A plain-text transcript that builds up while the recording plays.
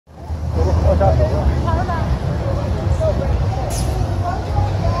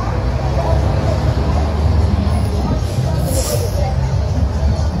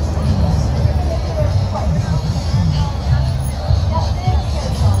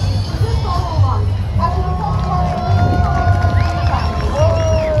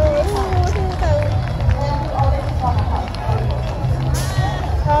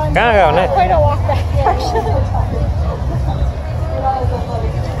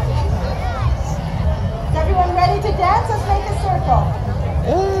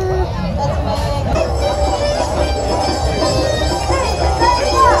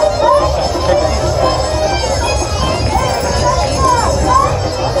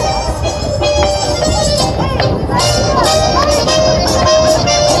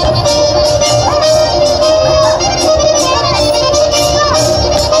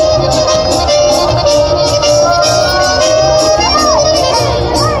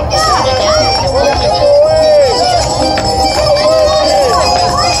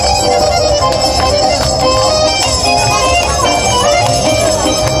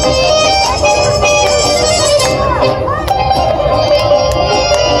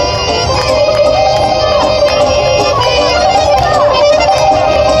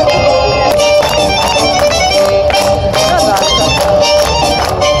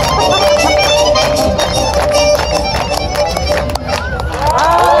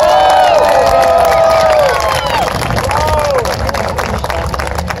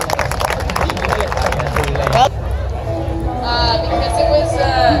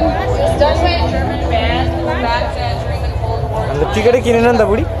किनेन नि त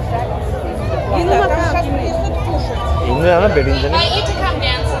बुढी हिँड्नु जान भेटिन्छ नि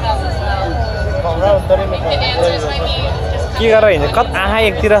के गरेर हिँड्छ कत आँखा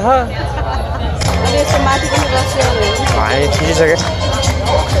एकतिर छ ठिकिसक्यो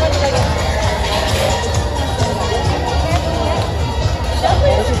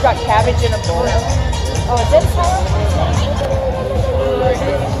She's got cabbage in a bowl. Oh, is this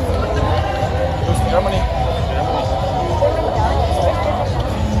Germany.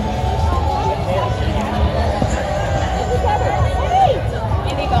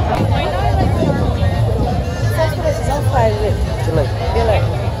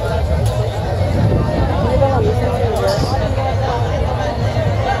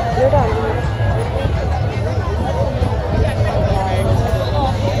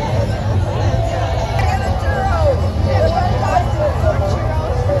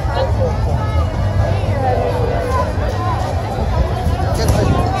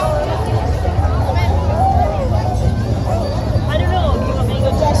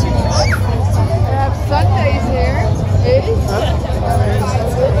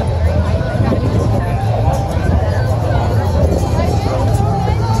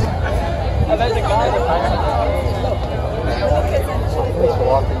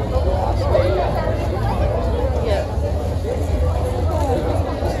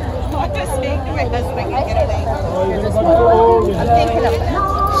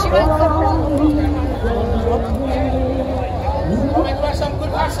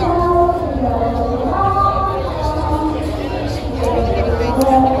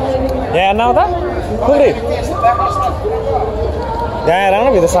 Now that? Cool. Yeah, I don't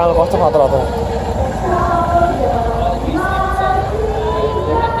know if the sound cost of other.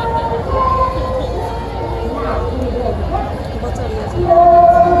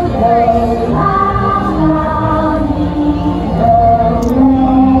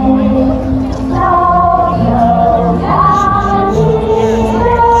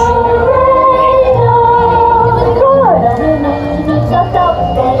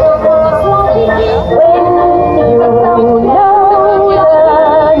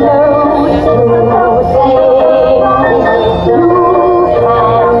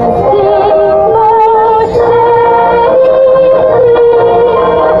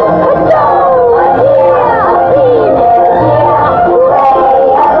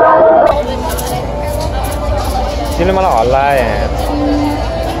 Sini malah olah ya.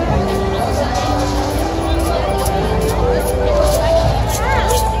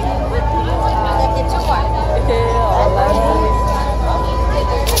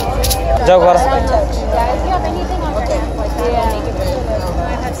 Jauh kor.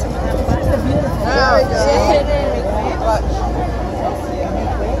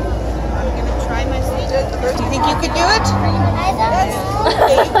 Do you think you could do it?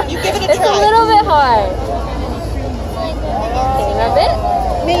 Okay, you give it a try. It's a little bit hard. Okay, rub it.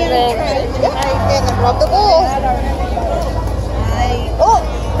 Yeah, and then rub the bowl. Oh,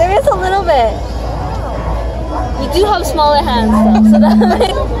 there is a little bit. You do have smaller hands though, so that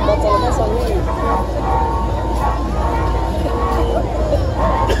makes...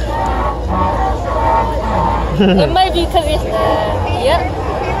 It might be because you're... Yep.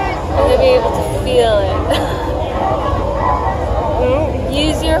 I'm going to be able to feel it.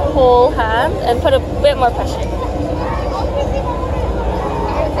 Use your whole hand and put a bit more pressure.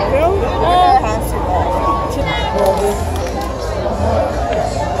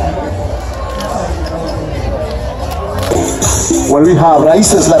 Where we have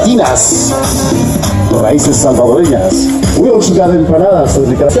raíces latinas, raíces salvadoreñas. We also got empanadas. I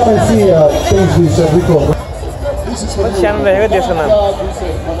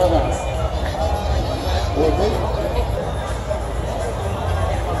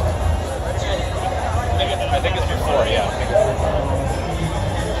think it's before, yeah.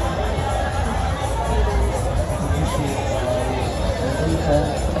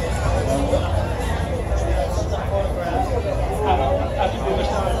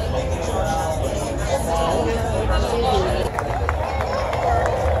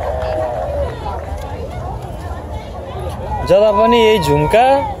 जता पनि यही झुम्का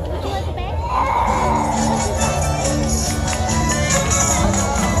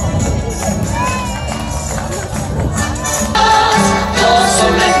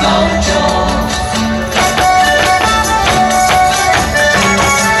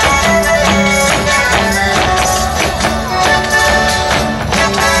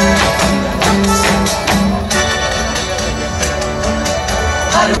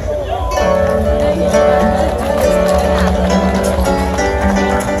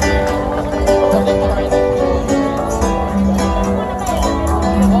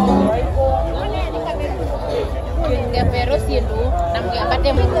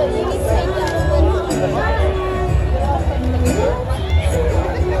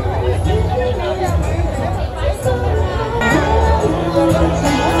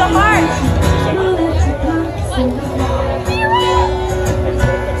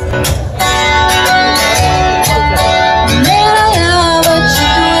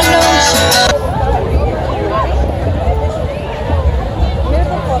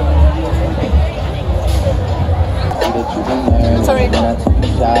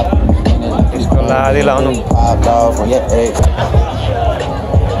इसको लादी लाउनु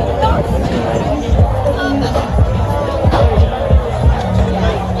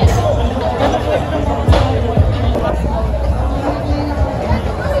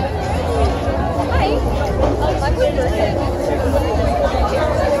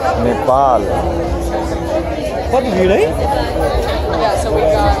नेपाल कति भिड है Yeah, so we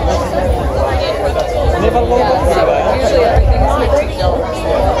got. नेपालको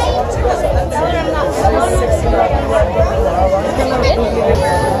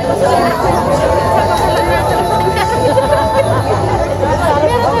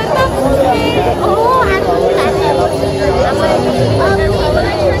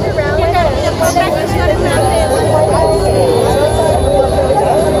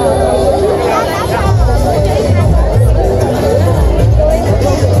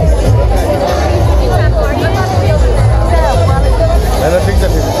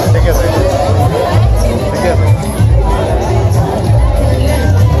Usually everything is like $2.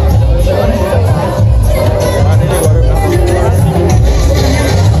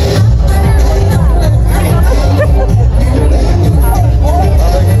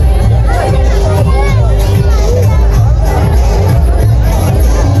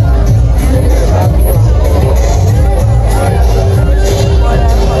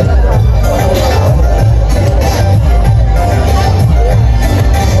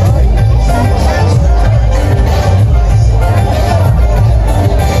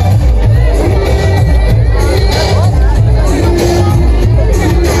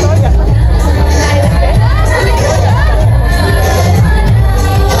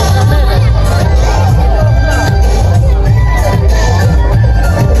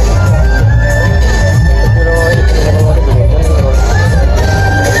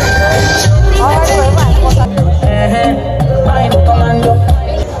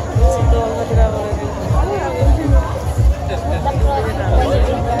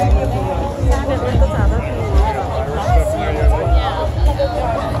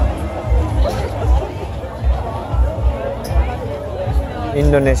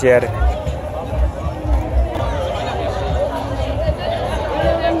 Indonesia रे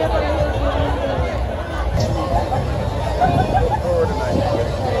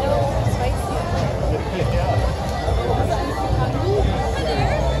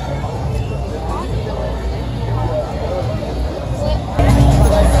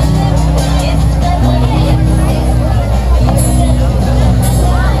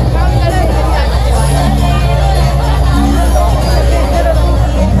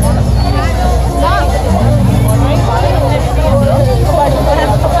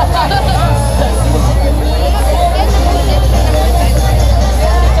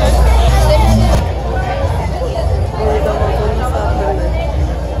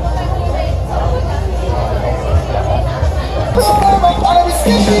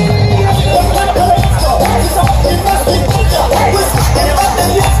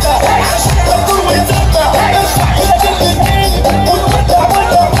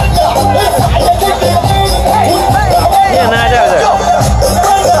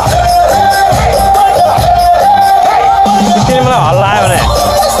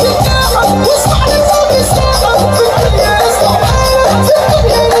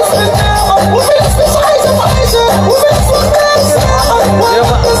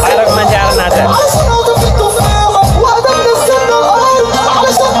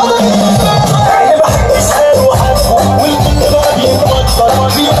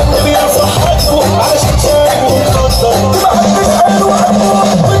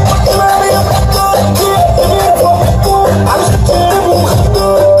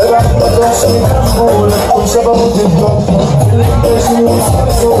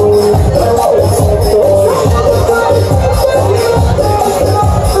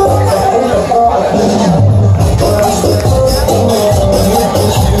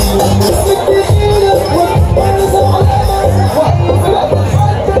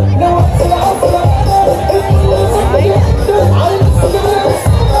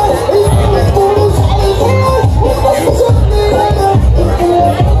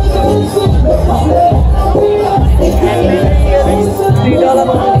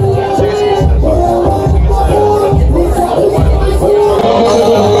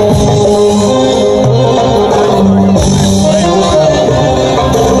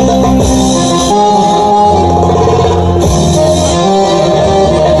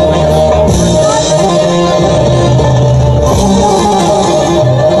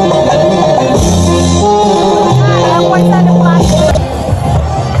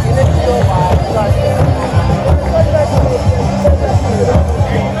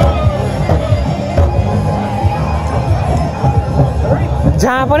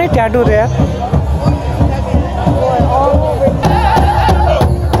पनि ट्याटू रे यार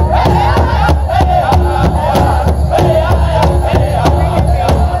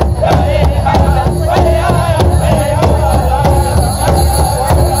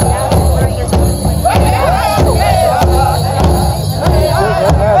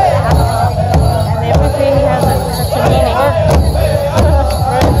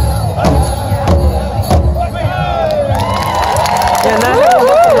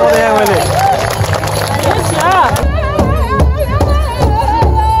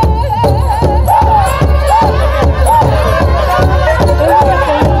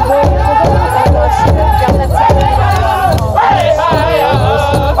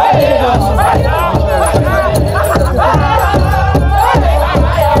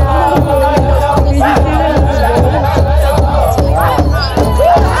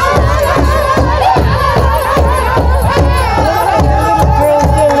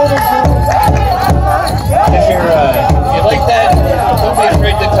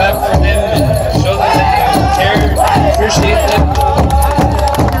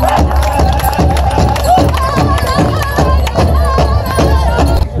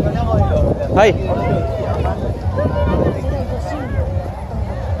Hi.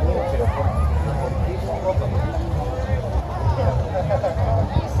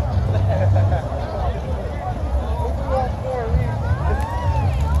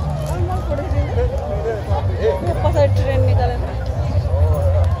 ट्रेन निकाले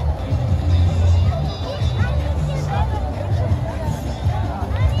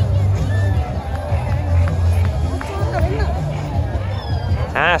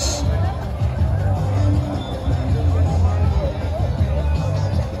Ash.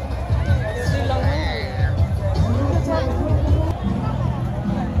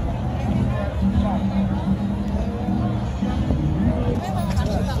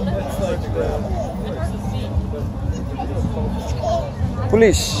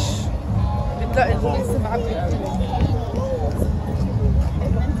 Police. بتلاقي البوليس معبي